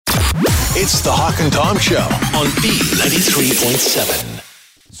It's the Hawk and Tom Show on B93.7.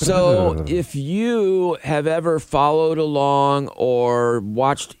 So, if you have ever followed along or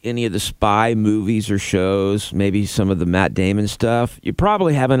watched any of the spy movies or shows, maybe some of the Matt Damon stuff, you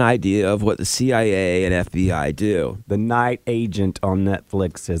probably have an idea of what the CIA and FBI do. The Night Agent on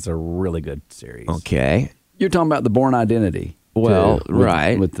Netflix is a really good series. Okay. You're talking about the Bourne Identity. Well, too, with,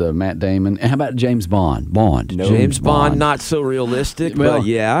 right. With Matt Damon. And how about James Bond? Bond. No. James Bond, not so realistic, but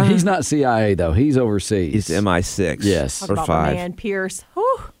yeah. He's not CIA, though. He's overseas. He's MI6. Yes. Talk Or about 5. my man Pierce.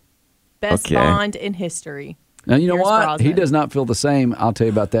 Whew. Best Okay. Bond in history. Now, you know Pierce what? Brosnan. He does not feel the same. I'll tell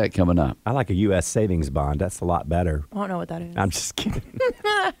you about that coming up. I like a U.S. savings bond. That's a lot better. I don't know what that is. I'm just kidding.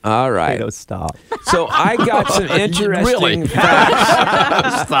 All right. Kato, stop. So I got some interesting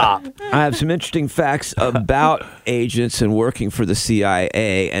facts. Stop. I have some interesting facts about agents and working for the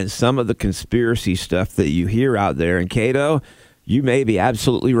CIA and some of the conspiracy stuff that you hear out there. And Cato, you may be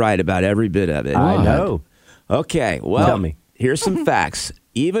absolutely right about every bit of it. I know. Okay, well, Tell me. Here's some facts.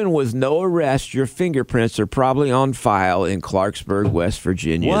 Even with no arrest, your fingerprints are probably on file in Clarksburg, West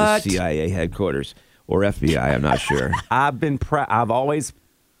Virginia, What? the CIA headquarters, or FBI. I'm not sure. I've always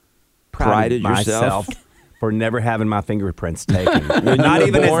Prided myself yourself? for never having my fingerprints taken. When not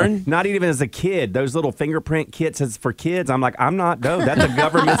you were even born? not even as a kid. Those little fingerprint kits is for kids. I'm like, I'm not. No, that's the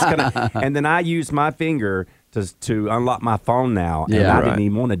government's gonna. And then I use my finger to unlock my phone now, and Yeah. I Right. didn't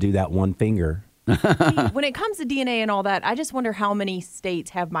even want to do that one finger. When it comes to DNA and all that, I just wonder how many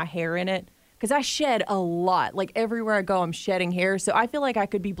states have my hair in it. Because I shed a lot. Like everywhere I go, I'm shedding hair. So I feel like I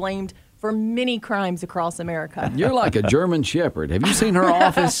could be blamed for many crimes across America. You're like a German shepherd. Have you seen her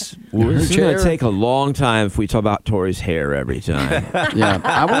office? Her It's going chair? to take a long time if we talk about Tori's hair every time. Yeah.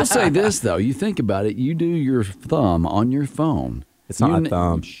 I will say this, though. You think about it. You do your thumb on your phone. It's not You a n-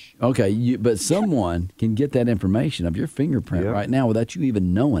 thumb. Okay, but someone can get that information of your fingerprint Yep. right now without you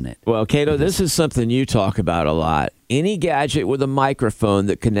even knowing it. Well, Cato, this is something you talk about a lot. Any gadget with a microphone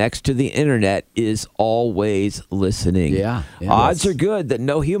that connects to the internet is always listening. Yeah, yeah. Odds are good that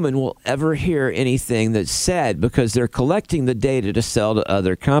no human will ever hear anything that's said because they're collecting the data to sell to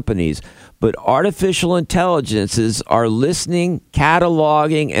other companies. But artificial intelligences are listening,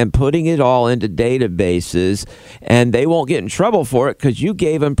 cataloging, and putting it all into databases, and they won't get in trouble for it because you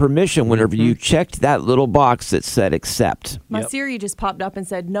gave them permission whenever you checked that little box that said accept. My Siri just popped up and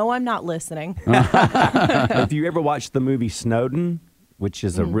said, "No, I'm not listening." If you ever watched the movie Snowden, which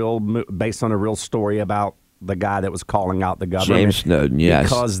is a real based on a real story about the guy that was calling out the government. James Snowden, yes.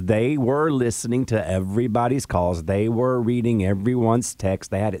 Because they were listening to everybody's calls. They were reading everyone's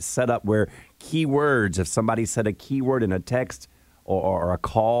text. They had it set up where keywords, if somebody said a keyword in a text or a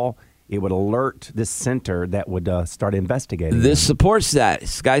call, it would alert this center that would start investigating. This supports that.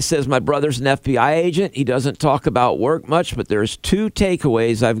 This guy says, my brother's an FBI agent. He doesn't talk about work much, but there's 2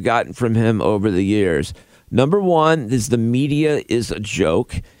 takeaways I've gotten from him over the years. Number 1 is the media is a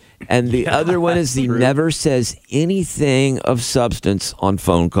joke. And the other one is he never says anything of substance on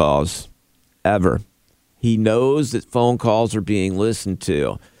phone calls, ever. He knows that phone calls are being listened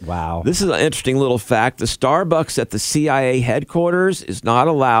to. Wow. This is an interesting little fact. The Starbucks at the CIA headquarters is not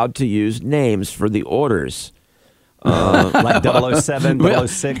allowed to use names for the orders. Like 007,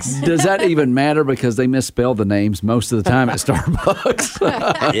 006. Does that even matter because they misspell the names most of the time at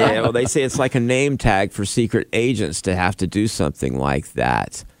Starbucks? Yeah, well, they say it's like a name tag for secret agents to have to do something like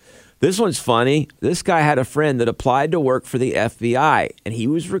that. This one's funny. This guy had a friend that applied to work for the FBI, and he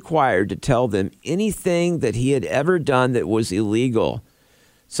was required to tell them anything that he had ever done that was illegal.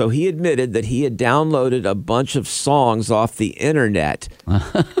 So he admitted that he had downloaded a bunch of songs off the internet.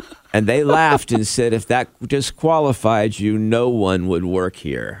 And they laughed and said, if that disqualified you, no one would work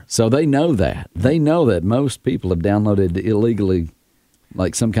here. So they know that. They know that most people have downloaded illegally,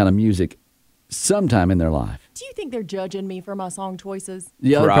 like some kind of music, sometime in their life. Do you think they're judging me for my song choices?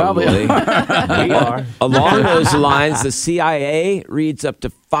 Yeah, they probably are. We are. Along those lines, the CIA reads up to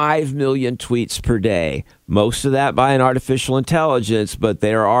 5 million tweets per day. Most of that by an artificial intelligence, but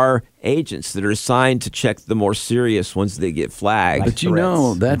there are agents that are assigned to check the more serious ones that get flagged. But you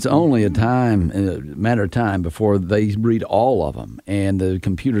know, that's only a matter of time before they read all of them, and the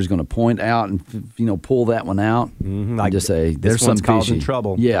computer's going to point out and pull that one out, and just say, "There's This some one's causing fishy."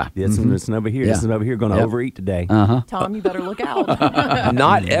 trouble. Yeah, This one's over here. Yeah. This is over here going to Yep. overeat today. Tom, you better look out.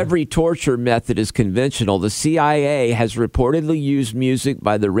 Not every torture method is conventional. The CIA has reportedly used music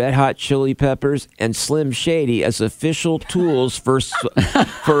by the Red Hot Chili Peppers and Slim Shady as official tools for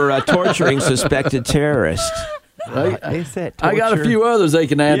torturing suspected terrorists. They said I got a torture. few others they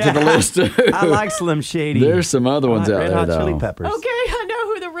can add to the Yeah. list too. I like Slim Shady. There's some other ones I out like there Red Hot Chili though. Peppers. Okay, I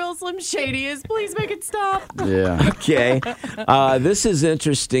know who the real Slim Shady is. Please make it stop. Yeah. Okay. This is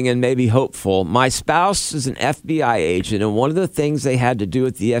interesting and maybe hopeful. My spouse is an FBI agent, and one of the things they had to do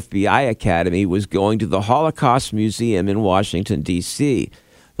at the FBI Academy was going to the Holocaust Museum in Washington, D.C.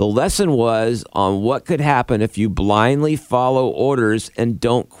 The lesson was on what could happen if you blindly follow orders and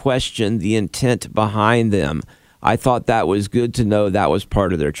don't question the intent behind them. I thought that was good to know that was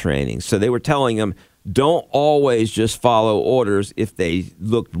part of their training. So they were telling them, don't always just follow orders if they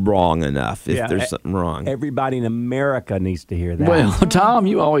looked wrong enough, if there's something wrong. Everybody in America needs to hear that. Well, Tom,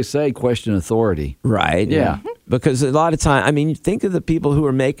 you always say question authority. Right. Yeah. Because a lot of time, I mean, think of the people who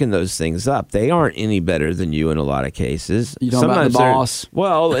are making those things up. They aren't any better than you in a lot of cases. You talking about the they're- boss?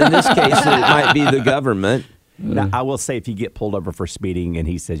 Well, in this case, it might be the government. Now, I will say, if you get pulled over for speeding and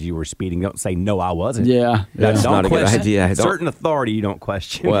he says you were speeding, don't say, no, I wasn't. Yeah. That's Don't not a good question. idea. Don't- Certain authority you don't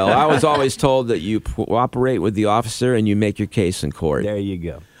question. Well, I was always told that you cooperate with the officer and you make your case in court. There you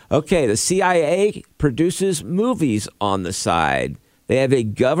go. Okay, the CIA produces movies on the side. They have a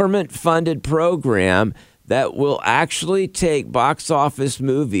government-funded program that will actually take box office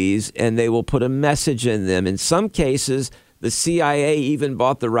movies and they will put a message in them. In some cases, the CIA even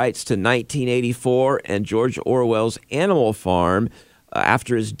bought the rights to 1984 and George Orwell's Animal Farm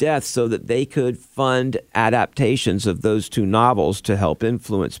after his death so that they could fund adaptations of those two novels to help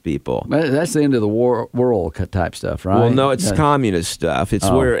influence people. That's the end of the world type stuff, right? Well, no, it's communist stuff. It's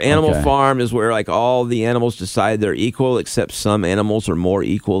where Animal Farm is where like all the animals decide they're equal, except some animals are more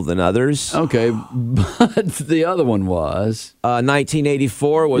equal than others. Okay, but the other one was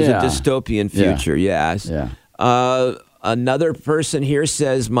 1984 was a dystopian future. Yes. Yeah. Another person here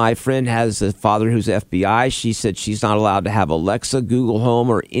says my friend has a father who's FBI. She said she's not allowed to have Alexa, Google Home,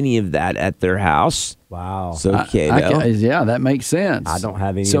 or any of that at their house. Wow. It's okay, though. Yeah, that makes sense. I don't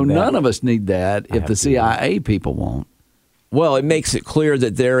have any So of that. none of us need that if have the to. CIA people won't. Well, it makes it clear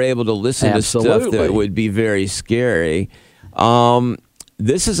that they're able to listen to stuff Absolutely. that would be very scary.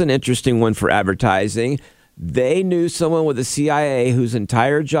 This is an interesting one for advertising. They knew someone with the CIA whose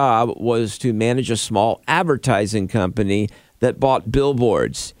entire job was to manage a small advertising company that bought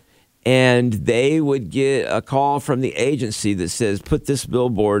billboards. And they would get a call from the agency that says, put this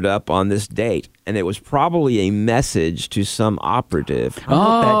billboard up on this date. And it was probably a message to some operative. I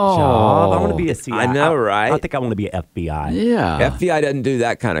want that job. I want to be a CIA. I know, right? I think I want to be an FBI. Yeah. FBI doesn't do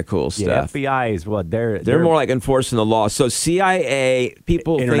that kind of cool Yeah, stuff. FBI is what They're more like enforcing the law. So CIA,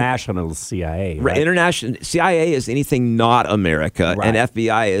 people international CIA. think Right? international CIA is anything not America, Right. and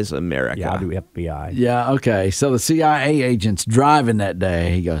FBI is America. Yeah, I'll do FBI. Yeah, okay. So the CIA agent's driving that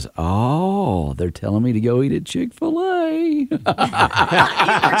day. He goes, oh, they're telling me to go eat at Chick-fil-A. Eat your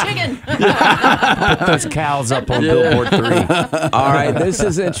chicken. Put those cows up on billboard 3. All right, this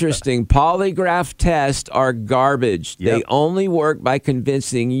is interesting. Polygraph tests are garbage. Yep. They only work by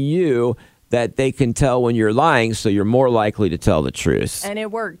convincing you that they can tell when you're lying, so you're more likely to tell the truth. And it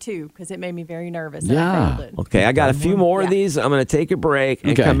worked, too, because it made me very nervous. Yeah. And I failed it. Okay, I got a few more of Yeah. these. I'm going to take a break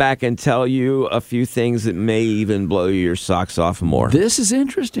and Okay. come back and tell you a few things that may even blow your socks off more. This is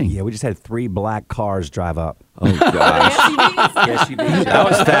interesting. Yeah, we just had 3 black cars drive up. Oh, gosh. Yes, you did. That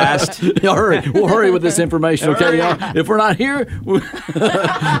was fast. Yeah, hurry. We'll hurry with this information, okay, y'all? If we're not here,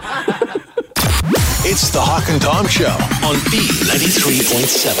 It's the Hawk and Tom Show on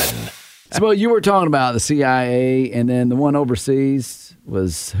B93.7. so you were talking about the CIA, and then the one overseas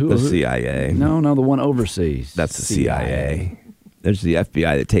was who? The CIA. No, the one overseas. That's the CIA. There's the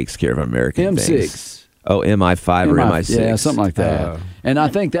FBI that takes care of American M6. things. Oh, MI5 or MI6. Yeah, something like that. And I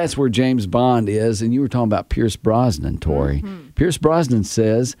think that's where James Bond is. And you were talking about Pierce Brosnan, Tori. Pierce Brosnan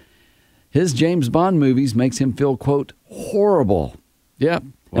says his James Bond movies makes him feel, quote, horrible. Yep.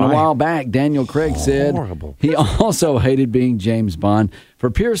 And a while back, Daniel Craig said he also hated being James Bond.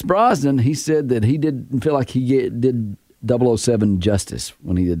 For Pierce Brosnan, he said that he didn't feel like he did 007 justice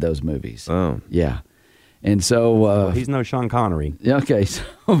when he did those movies. Oh. Yeah. And so He's no Sean Connery. yeah, okay,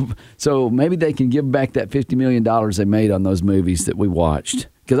 so maybe they can give back that $50 million they made on those movies that we watched,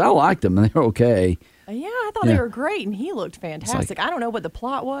 because I liked them and they're okay. Yeah, I thought Yeah. they were great, and he looked fantastic. I don't know what the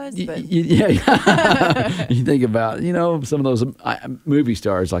plot was, but Yeah, you think about some of those movie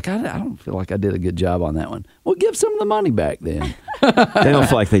stars like I don't feel like I did a good job on that one. Well, give some of the money back then. They don't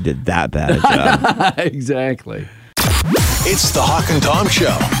feel like they did that bad a job. Exactly. It's the Hawk and Tom Show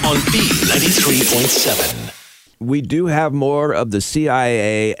on B93.7. We do have more of the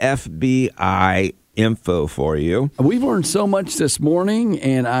CIA, FBI info for you. We've learned so much this morning,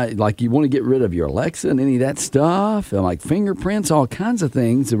 and you want to get rid of your Alexa and any of that stuff, and like fingerprints, all kinds of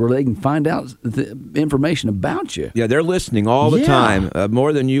things where they can find out the information about you. Yeah, they're listening all the Yeah. time,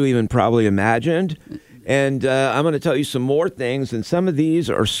 more than you even probably imagined. And I'm going to tell you some more things, and some of these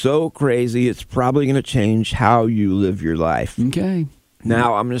are so crazy, it's probably going to change how you live your life. Okay.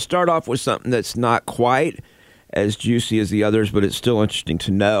 Now, I'm going to start off with something that's not quite as juicy as the others, but it's still interesting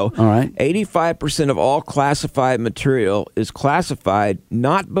to know. All right. 85% of all classified material is classified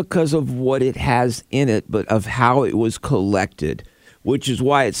not because of what it has in it, but of how it was collected, which is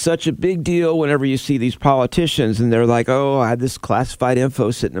why it's such a big deal whenever you see these politicians and they're like, oh, I had this classified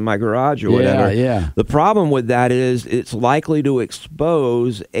info sitting in my garage or whatever. Yeah. The problem with that is it's likely to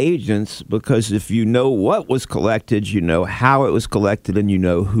expose agents, because if you know what was collected, you know how it was collected, and you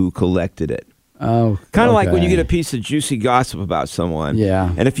know who collected it. Oh, Kind of like when you okay. get a piece of juicy gossip about someone.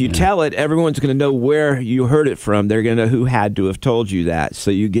 Yeah, And if you tell it, everyone's going to know where you heard it from. They're going to know who had to have told you that. So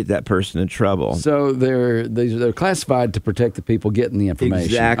you get that person in trouble. So they're classified to protect the people getting the information.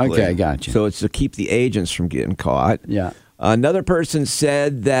 Exactly. Okay, gotcha. So it's to keep the agents from getting caught. Yeah. Another person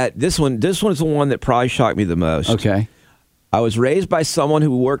said that this one's the one that probably shocked me the most. Okay. I was raised by someone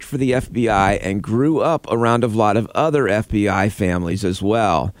who worked for the FBI and grew up around a lot of other FBI families as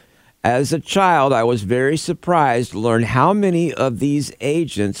well. As a child, I was very surprised to learn how many of these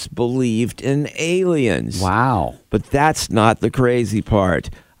agents believed in aliens. Wow. But that's not the crazy part.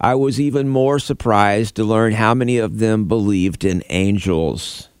 I was even more surprised to learn how many of them believed in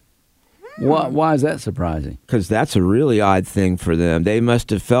angels. Why is that surprising? Because that's a really odd thing for them. They must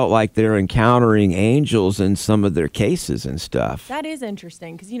have felt like they're encountering angels in some of their cases and stuff. That is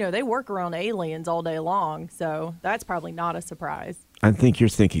interesting because, they work around aliens all day long. So that's probably not a surprise. I think you're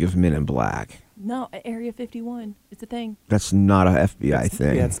thinking of Men in Black. No, Area 51. It's a thing. That's not a FBI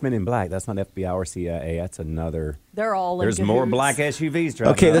thing. Yeah, it's Men in Black. That's not FBI or CIA. That's another. They're all in There's more cahoots. black SUVs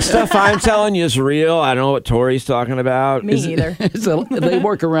driving. Okay, around. the stuff I'm telling you is real. I don't know what Tori's talking about. Me either. They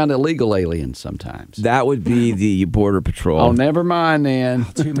work around illegal aliens sometimes. That would be the Border Patrol. Oh, never mind then.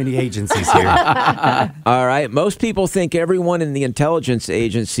 Too many agencies here. All right. Most people think everyone in the intelligence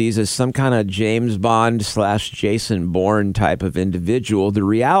agencies is some kind of James Bond / Jason Bourne type of individual. The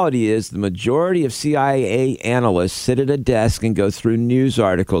reality is the majority of CIA analysts sit at a desk and go through news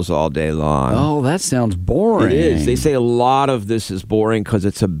articles all day long. Oh, that sounds boring. It is. They say a lot of this is boring because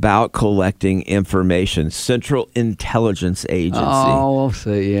it's about collecting information. Central Intelligence Agency. Oh, I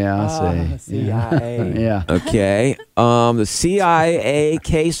see. Yeah, I see. CIA. Yeah. Okay. The CIA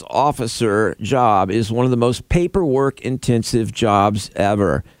case officer job is one of the most paperwork-intensive jobs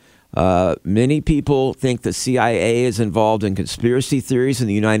ever. Many people think the CIA is involved in conspiracy theories in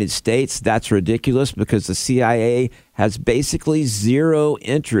the United States. That's ridiculous because the CIA has basically zero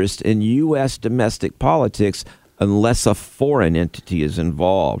interest in U.S. domestic politics unless a foreign entity is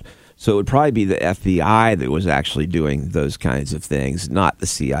involved. So it would probably be the FBI that was actually doing those kinds of things, not the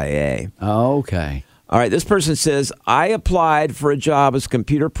CIA. Okay. All right, this person says, I applied for a job as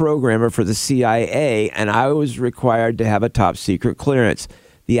computer programmer for the CIA, and I was required to have a top secret clearance.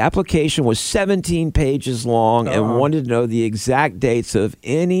 The application was 17 pages long and wanted to know the exact dates of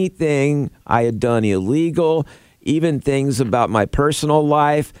anything I had done illegal, even things about my personal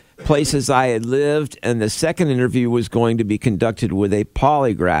life, places I had lived, and the second interview was going to be conducted with a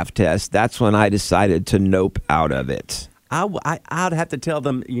polygraph test. That's when I decided to nope out of it. I'd have to tell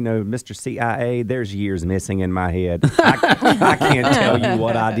them, Mr. CIA, there's years missing in my head. I can't tell you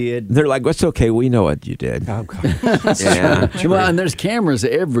what I did. They're like, "What's okay? We know what you did." Oh, God. Yeah. Well, and there's cameras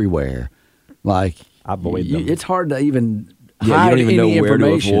everywhere. Like, I avoid them. it's hard to even Yeah, you hide don't even know any where to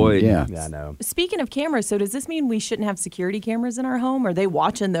information. avoid. Yeah. Yeah, I know. Speaking of cameras, so does this mean we shouldn't have security cameras in our home? Are they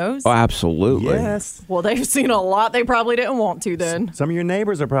watching those? Oh, absolutely. Yes. Well, they've seen a lot they probably didn't want to then. Some of your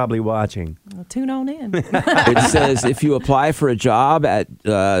neighbors are probably watching. Well, tune on in. It says if you apply for a job at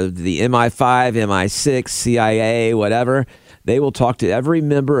the MI5, MI6, CIA, whatever, they will talk to every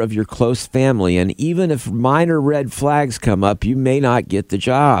member of your close family. And even if minor red flags come up, you may not get the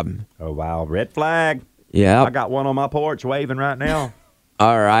job. Oh, wow. Red flag. Yeah. I got one on my porch waving right now.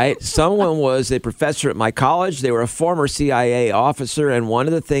 All right. Someone was a professor at my college. They were a former CIA officer. And one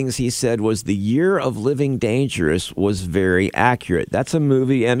of the things he said was the year of living dangerous was very accurate. That's a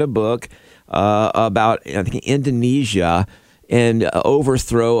movie and a book about, I think, Indonesia and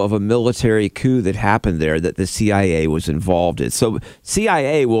overthrow of a military coup that happened there that the CIA was involved in. So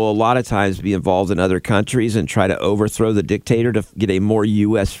CIA will a lot of times be involved in other countries and try to overthrow the dictator to get a more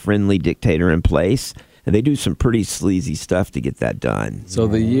U.S.-friendly dictator in place. And they do some pretty sleazy stuff to get that done. So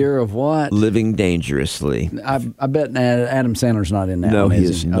the year of what? Living dangerously. I bet Adam Sandler's not in that No, one, he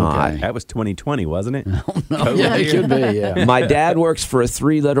is is not. Okay. That was 2020, wasn't it? Yeah, it could be, yeah. My dad works for a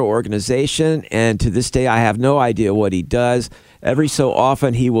 3-letter organization, and to this day, I have no idea what he does. Every so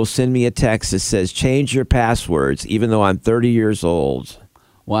often, he will send me a text that says, change your passwords, even though I'm 30 years old.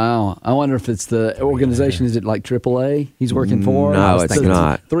 Wow. I wonder if it's the organization. Is it like AAA he's working for? No, it's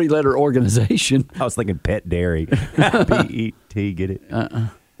not. 3-letter organization. I was thinking Pet Dairy. P-E-T, get it?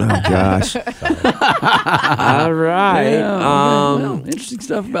 Oh, gosh. All right. Well, interesting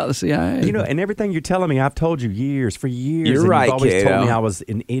stuff about the CIA. You know, and everything you're telling me, I've told you for years. You're and right, You've always Kato. told me I was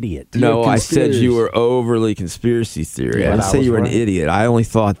an idiot. No, I said conspiracy. you were overly conspiracy theory. Yeah, I didn't I say was you were an right. idiot. I only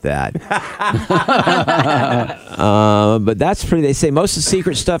thought that. But that's pretty. They say most of the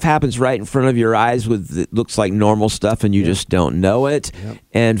secret stuff happens right in front of your eyes with it looks like normal stuff and you just don't know it.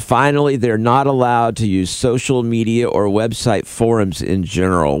 And finally, they're not allowed to use social media or website forums in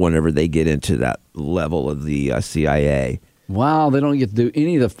general whenever they get into that level of the CIA. Wow, they don't get to do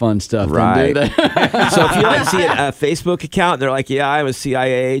any of the fun stuff, Right. then, do they? So if you like see a Facebook account, and they're like, "Yeah, I'm a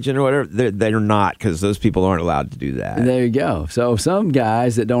CIA agent" or whatever. They're not, because those people aren't allowed to do that. There you go. So some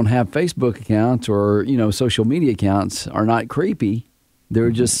guys that don't have Facebook accounts or social media accounts are not creepy. They're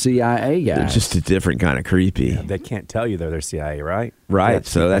just CIA guys. They're just a different kind of creepy. They can't tell you they're CIA, right? Right. Yeah,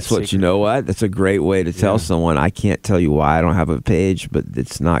 So that's what, secret. you know what? That's a great way to tell someone, I can't tell you why I don't have a page, but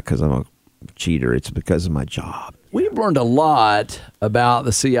it's not because I'm a cheater. It's because of my job. We've learned a lot about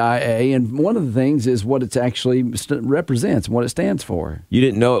the CIA, and one of the things is what it actually represents, what it stands for. You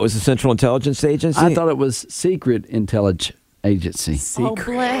didn't know it was a Central Intelligence Agency? I thought it was Secret Intelligence Agency. Oh,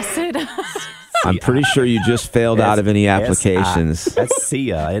 blessed. I'm pretty sure you just failed out of any applications. That's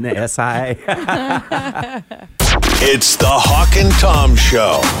SIA, isn't it? SIA. It's the Hawk and Tom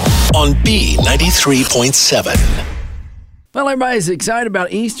Show on B93.7. Well, everybody's excited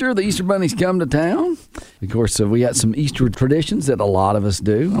about Easter. The Easter Bunny's come to town. Of course, we got some Easter traditions that a lot of us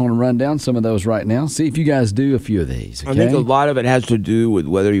do. I want to run down some of those right now. See if you guys do a few of these. Okay? I think a lot of it has to do with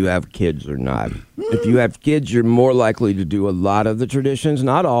whether you have kids or not. If you have kids, you're more likely to do a lot of the traditions.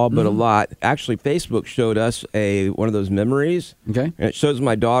 Not all, but a lot. Actually, Facebook showed us one of those memories. Okay. And it shows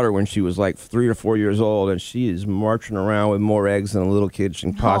my daughter when she was like 3 or 4 years old, and she is marching around with more eggs than a little kid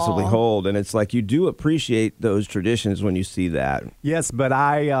can possibly hold. And it's like you do appreciate those traditions when you see that. Yes, but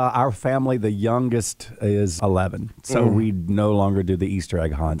our family, the youngest is 11, so we no longer do the Easter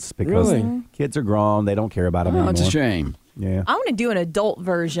egg hunts because Really? kids are grown. They don't care about them Oh, anymore. that's a shame. Yeah. I want to do an adult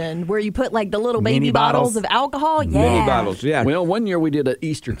version where you put like the little Mini baby bottles? bottles of alcohol. Yeah. Mini bottles, yeah. Well, one year we did an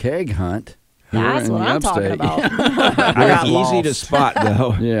Easter keg hunt. That's here in what the I'm talking upstate. about. They're got easy to lost. spot,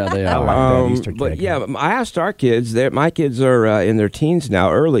 though. Yeah, they I are. like that Easter But keg. yeah, I asked our kids. My kids are in their teens now,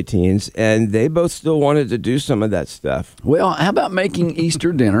 early teens, and they both still wanted to do some of that stuff. Well, how about making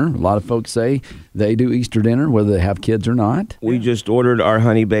Easter dinner? A lot of folks say they do Easter dinner whether they have kids or not. We just ordered our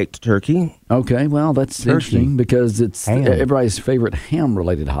honey-baked turkey. Okay, well, that's interesting because it's Ham. everybody's favorite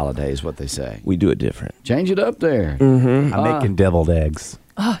ham-related holiday is what they say. We do it different. Change it up there. I'm making deviled eggs.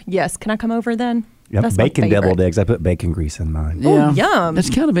 Oh, yes. Can I come over then? Yep, That's my bacon favorite. deviled eggs. I put bacon grease in mine. Oh, yum. That's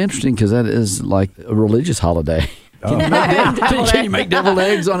kind of interesting because that is like a religious holiday. Can you make deviled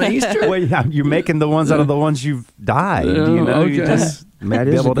eggs on Easter? Well, yeah, you're making the ones out of the ones you've died. You know, you okay. just make That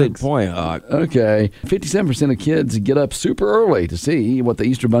is a deviled good eggs. point. Okay. 57% of kids get up super early to see what the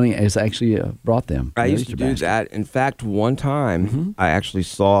Easter Bunny has actually brought them. I The used to Easter do basket. that. In fact, one time I actually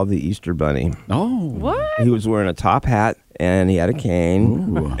saw the Easter Bunny. Oh. What? He was wearing a top hat and he had a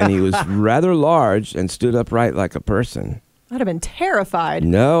cane, and he was rather large and stood upright like a person. I'd have been terrified.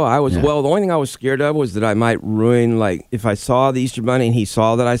 No, I was, well, the only thing I was scared of was that I might ruin, like, if I saw the Easter Bunny and he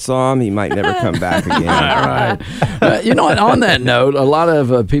saw that I saw him, he might never come back again. Right. You know what? On that note, a lot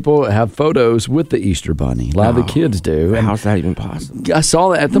of people have photos with the Easter Bunny. A lot of the kids do. And How's that even possible? I saw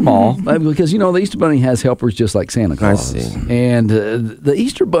that at the mall because, the Easter Bunny has helpers just like Santa Claus. see. And the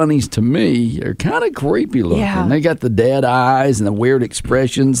Easter Bunnies, to me, are kind of creepy looking. Yeah. They got the dead eyes and the weird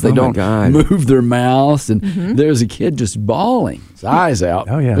expressions. They Oh, my don't God. move their mouths. And there's a kid just bawling his eyes out.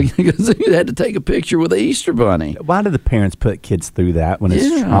 Oh, yeah. Because he had to take a picture with the Easter Bunny. Why do the parents put kids through that when it's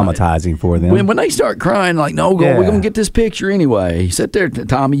Yeah. traumatizing for them? When they start crying, like, no, we're Yeah. going to get this picture anyway. Sit there,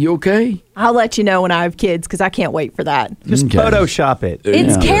 Tommy, you okay? I'll let you know when I have kids because I can't wait for that. Just Okay. Photoshop it.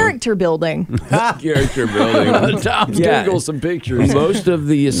 It's Yeah. character building. Character building. Tom's Yeah. Google some pictures. Most of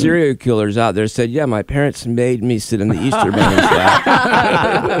the serial killers out there said, yeah, my parents made me sit in the Easter Bunny's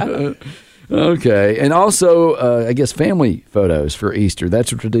lap. Okay. And also, I guess, family photos for Easter.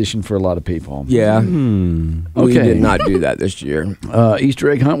 That's a tradition for a lot of people. Yeah. We Okay. did not do that this year.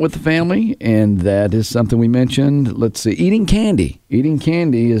 Easter egg hunt with the family, and that is something we mentioned. Let's see, eating candy. Eating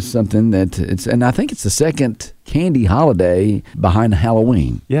candy is something that and I think it's the second candy holiday behind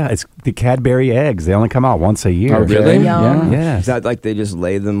Halloween. Yeah, it's the Cadbury eggs. They only come out once a year. Oh, really? Yum. Yes. Is that like they just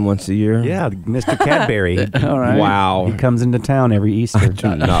lay them once a year? Yeah, Mr. Cadbury. All right. Wow. He comes into town every Easter.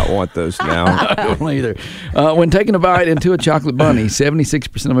 Do not want those now. I don't either. When taking a bite into a chocolate bunny,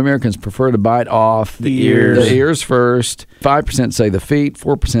 76% of Americans prefer to bite off The ears. The ears first. 5% say the feet.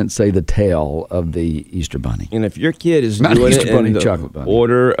 4% say the tail of the Easter bunny. And if your kid is Not doing Easter it bunny, in the chocolate bunny.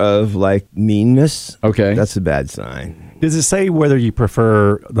 order of like meanness, Okay. that's a bad sign. Does it say whether you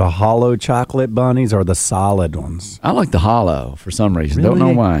prefer the hollow chocolate bunnies or the solid ones? I like the hollow for some reason. Don't know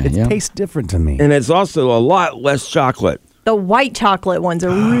Really? why. It Yeah. tastes different to me. And it's also a lot less chocolate. The white chocolate ones are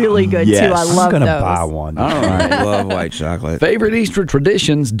really good Yes. too. I I'm love gonna those. buy one. All right. I love white chocolate. Favorite Easter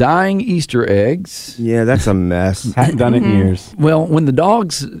traditions, dyeing Easter eggs. Yeah, that's a mess. Hadn't done it in years. Well, when the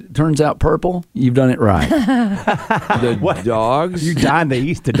dogs turns out purple, you've done it right. The dogs? You dying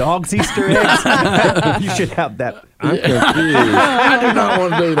the dog's Easter eggs? You should have that. I'm confused. I do not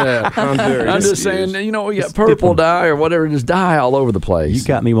want to do that. I'm very I'm just confused. saying, we got purple dye or whatever, just dye all over the place. You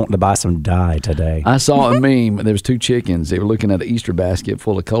got me wanting to buy some dye today. I saw a meme. There was two chickens. They were looking at an Easter basket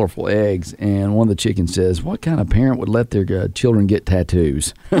full of colorful eggs, and one of the chickens says, "What kind of parent would let their children get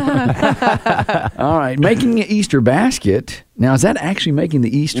tattoos?" All right, making an Easter basket. Now, is that actually making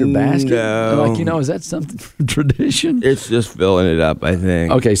the Easter basket? No. Like, is that something from tradition? It's just filling it up, I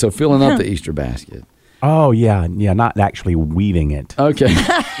think. Okay, so filling up the Easter basket. Oh, yeah, not actually weaving it. Okay.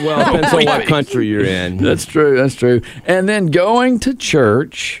 Well, it depends on what country you're in. That's true. And then going to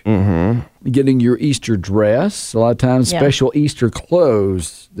church, getting your Easter dress, a lot of times Yeah. special Easter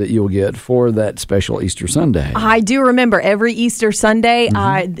clothes that you'll get for that special Easter Sunday. I do remember every Easter Sunday,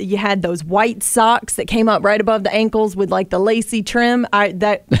 you had those white socks that came up right above the ankles with like the lacy trim.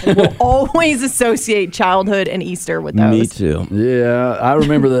 That will always associate childhood and Easter with those. Me too. Yeah, I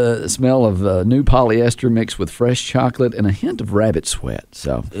remember the smell of new polyester mixed with fresh chocolate and a hint of rabbit sweat.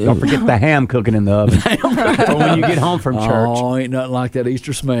 So Don't forget the ham cooking in the oven. For when you get home from church. Oh, ain't nothing like that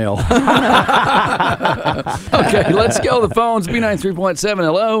Easter smell. Okay, let's go. The phone's B93.7.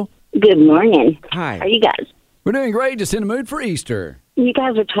 Hello. Good morning. Hi. How are you guys? We're doing great. Just in the mood for Easter. You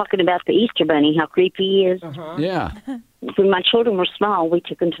guys are talking about the Easter Bunny, how creepy he is. Yeah. When my children were small, we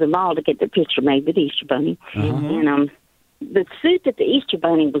took them to the mall to get their picture made with the Easter Bunny. And the suit that the Easter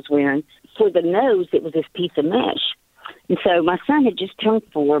Bunny was wearing, for the nose, it was this piece of mesh. And so my son had just turned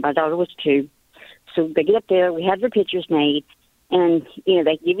 4, my daughter was 2. So they get up there, we have their pictures made, and,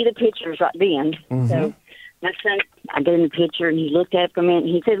 they give you the pictures right then. So my son, I got in the picture, and he looked at it for a minute, and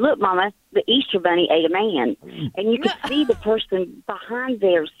he said, "Look, Mama, the Easter Bunny ate a man." And you could see the person behind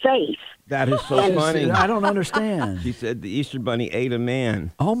their face. That is so funny. I don't understand. She said the Easter Bunny ate a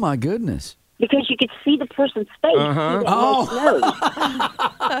man. Oh, my goodness. Because you could see the person's face. Uh-huh.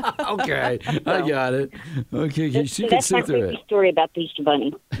 Okay, I got it. Okay, she could That's my see through creepy it. story about the Easter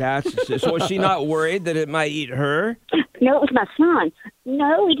Bunny. So was she not worried that it might eat her? No, it was my son.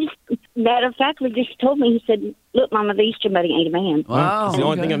 No, he just, matter of fact, he just told me, he said, "Look, Mama, the Easter Bunny ate a man." Wow. It's the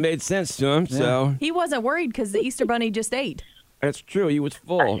only thing that made sense to him, so He wasn't worried because the Easter Bunny just ate. that's true. He was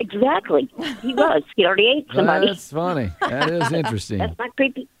full. Exactly. He was. He already ate somebody. That's funny. That is interesting. That's my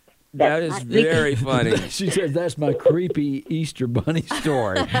creepy. That that's is my creepy- very funny. She said, "That's my creepy Easter bunny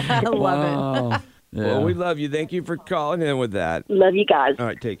story." I love it. Yeah. Well, we love you. Thank you for calling in with that. Love you guys. All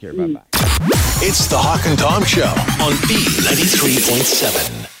right, take care. Bye-bye. It's the Hawk and Tom Show on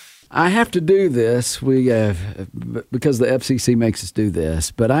B93.7. I have to do this. We because the FCC makes us do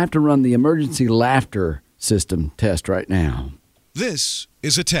this, but I have to run the emergency laughter system test right now. This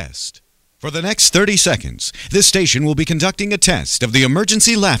is a test. For the next 30 seconds, this station will be conducting a test of the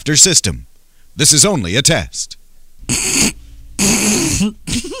emergency laughter system. This is only a test.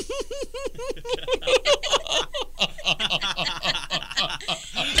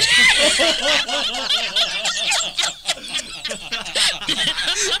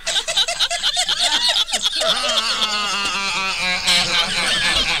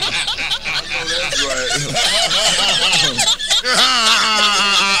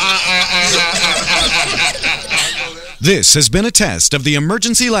 This has been a test of the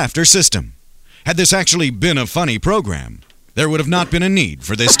emergency laughter system. Had this actually been a funny program, there would have not been a need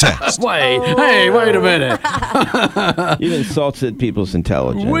for this test. Wait a minute. You insulted people's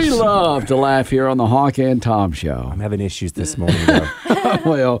intelligence. We love to laugh here on the Hawk and Tom Show. I'm having issues this morning, though.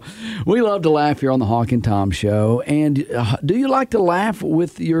 Well, we love to laugh here on the Hawk and Tom Show. And do you like to laugh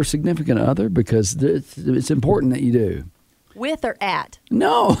with your significant other? Because it's important that you do. With or at?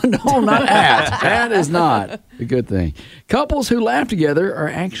 No, not at. That is not a good thing. Couples who laugh together are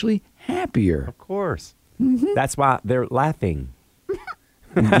actually happier. Of course. That's why they're laughing.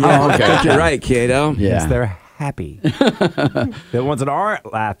 Oh, okay. You're right, Kato. Yeah. Yes, they're happy. The ones that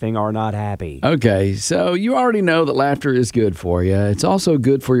aren't laughing are not happy. Okay, so you already know that laughter is good for you. It's also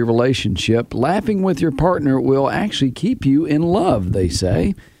good for your relationship. Laughing with your partner will actually keep you in love, they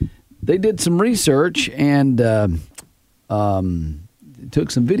say. They did some research and took some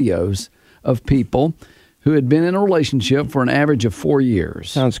videos of people who had been in a relationship for an average of 4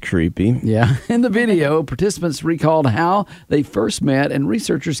 years. Sounds creepy. Yeah. In the video, participants recalled how they first met, and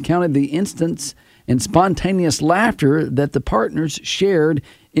researchers counted the instants and spontaneous laughter that the partners shared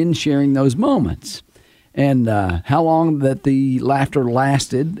in sharing those moments, and how long that the laughter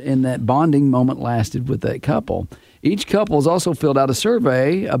lasted and that bonding moment lasted with that couple. Each couple has also filled out a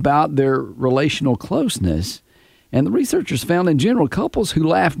survey about their relational closeness. And the researchers found in general, couples who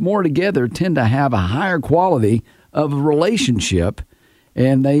laugh more together tend to have a higher quality of relationship,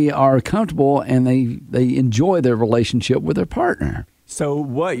 and they are comfortable and they enjoy their relationship with their partner. So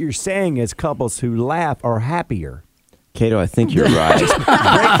what you're saying is couples who laugh are happier. Cato, I think you're right. Break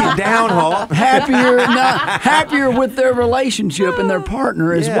it down, Hall. Happier with their relationship and their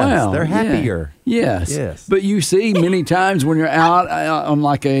partner as Yes, well. they're happier. Yeah. Yes. But you see many times when you're out on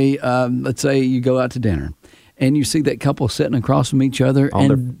like a, let's say you go out to dinner, and you see that couple sitting across from each other On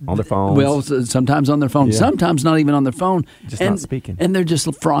their phones. Well, sometimes on their phone, Yeah. sometimes not even on their phone. Just and, not speaking. And they're just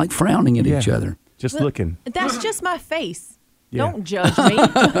frowning at each Yeah. other. Just looking. That's just my face. Yeah. Don't judge me.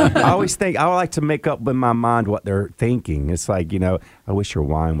 I always think, I like to make up in my mind what they're thinking. It's like, I wish your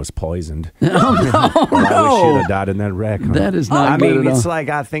wine was poisoned. I wish you'd have died in that wreck. Huh? That is not I good mean, at it's all. like,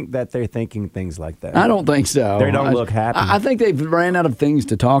 I think that they're thinking things like that. I don't think so. They don't look happy. I think they've ran out of things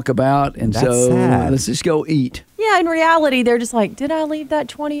to talk about, and That's so sad. let's just go eat. Yeah, in reality, they're just like, did I leave that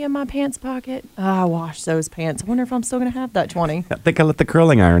 20 in my pants pocket? Oh, I washed those pants. I wonder if I'm still going to have that 20. I think I let the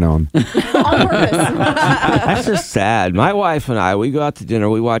curling iron on. On purpose. That's just sad. My wife and I, we go out to dinner,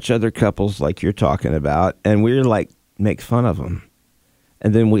 we watch other couples like you're talking about, and we're like, make fun of them.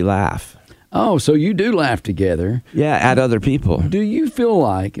 And then we laugh. Oh, so you do laugh together. Yeah, at other people. Do you feel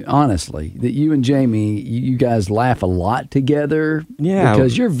like, honestly, that you and Jamie, you guys laugh a lot together? Yeah.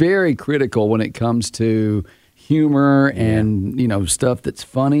 Because you're very critical when it comes to humor and, stuff that's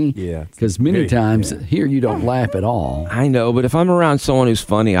funny. Yeah. Because many Very- times yeah. here you don't laugh at all. I know, but if I'm around someone who's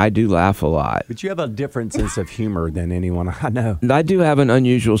funny, I do laugh a lot. But you have a different sense of humor than anyone I know. I do have an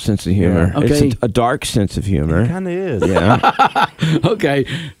unusual sense of humor. Yeah. Okay. It's a dark sense of humor. It kind of is. Yeah. Okay,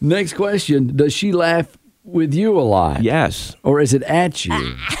 next question. Does she laugh with you a lot? Yes. Or is it at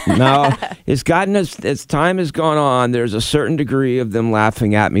you? No, it's gotten as time has gone on, there's a certain degree of them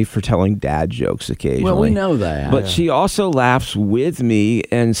laughing at me for telling dad jokes occasionally. Well, we know that. But she also laughs with me,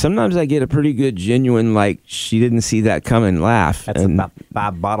 and sometimes I get a pretty good, genuine, like, she didn't see that coming laugh. That's and about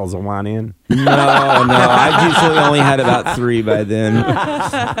 5 bottles of wine in. No, I usually only had about 3 by then.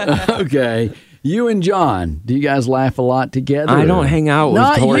 Okay. You and John, do you guys laugh a lot together? I don't hang out with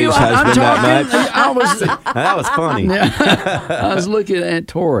Not Tori's you. I'm husband that talking. much. That was funny. I was looking at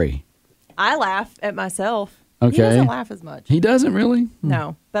Tori. I laugh at myself. Okay. He doesn't laugh as much. He doesn't really?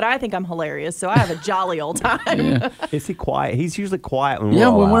 No, but I think I'm hilarious, so I have a jolly old time. Is he quiet? He's usually quiet when Yeah, we're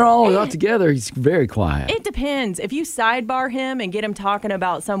all when out. we're all out together, he's very quiet. It depends. If you sidebar him and get him talking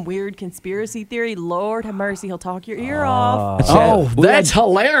about some weird conspiracy theory, Lord have mercy, he'll talk your ear off. Oh, We that's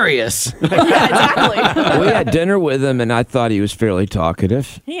hilarious. Yeah, exactly. We had dinner with him, and I thought he was fairly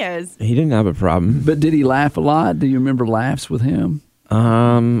talkative. He is. He didn't have a problem. But did he laugh a lot? Do you remember laughs with him?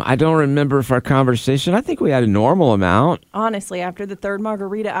 I don't remember if our conversation, I think we had a normal amount. Honestly, after the third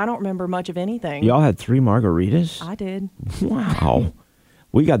margarita, I don't remember much of anything. Y'all had 3 margaritas? I did. Wow.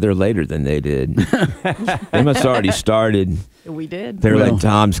 We got there later than they did. They must have already started. We did. They were Well- like,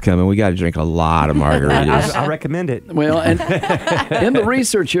 Tom's coming. We got to drink a lot of margaritas. I recommend it. Well, and in the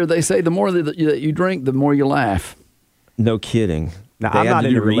research here, they say the more that you drink, the more you laugh. No kidding. Now, They I'm had not to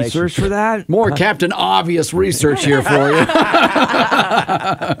into do research for that? More Captain Obvious research here for you.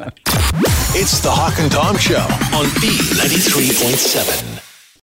 It's the Hawk and Tom Show on B93.7.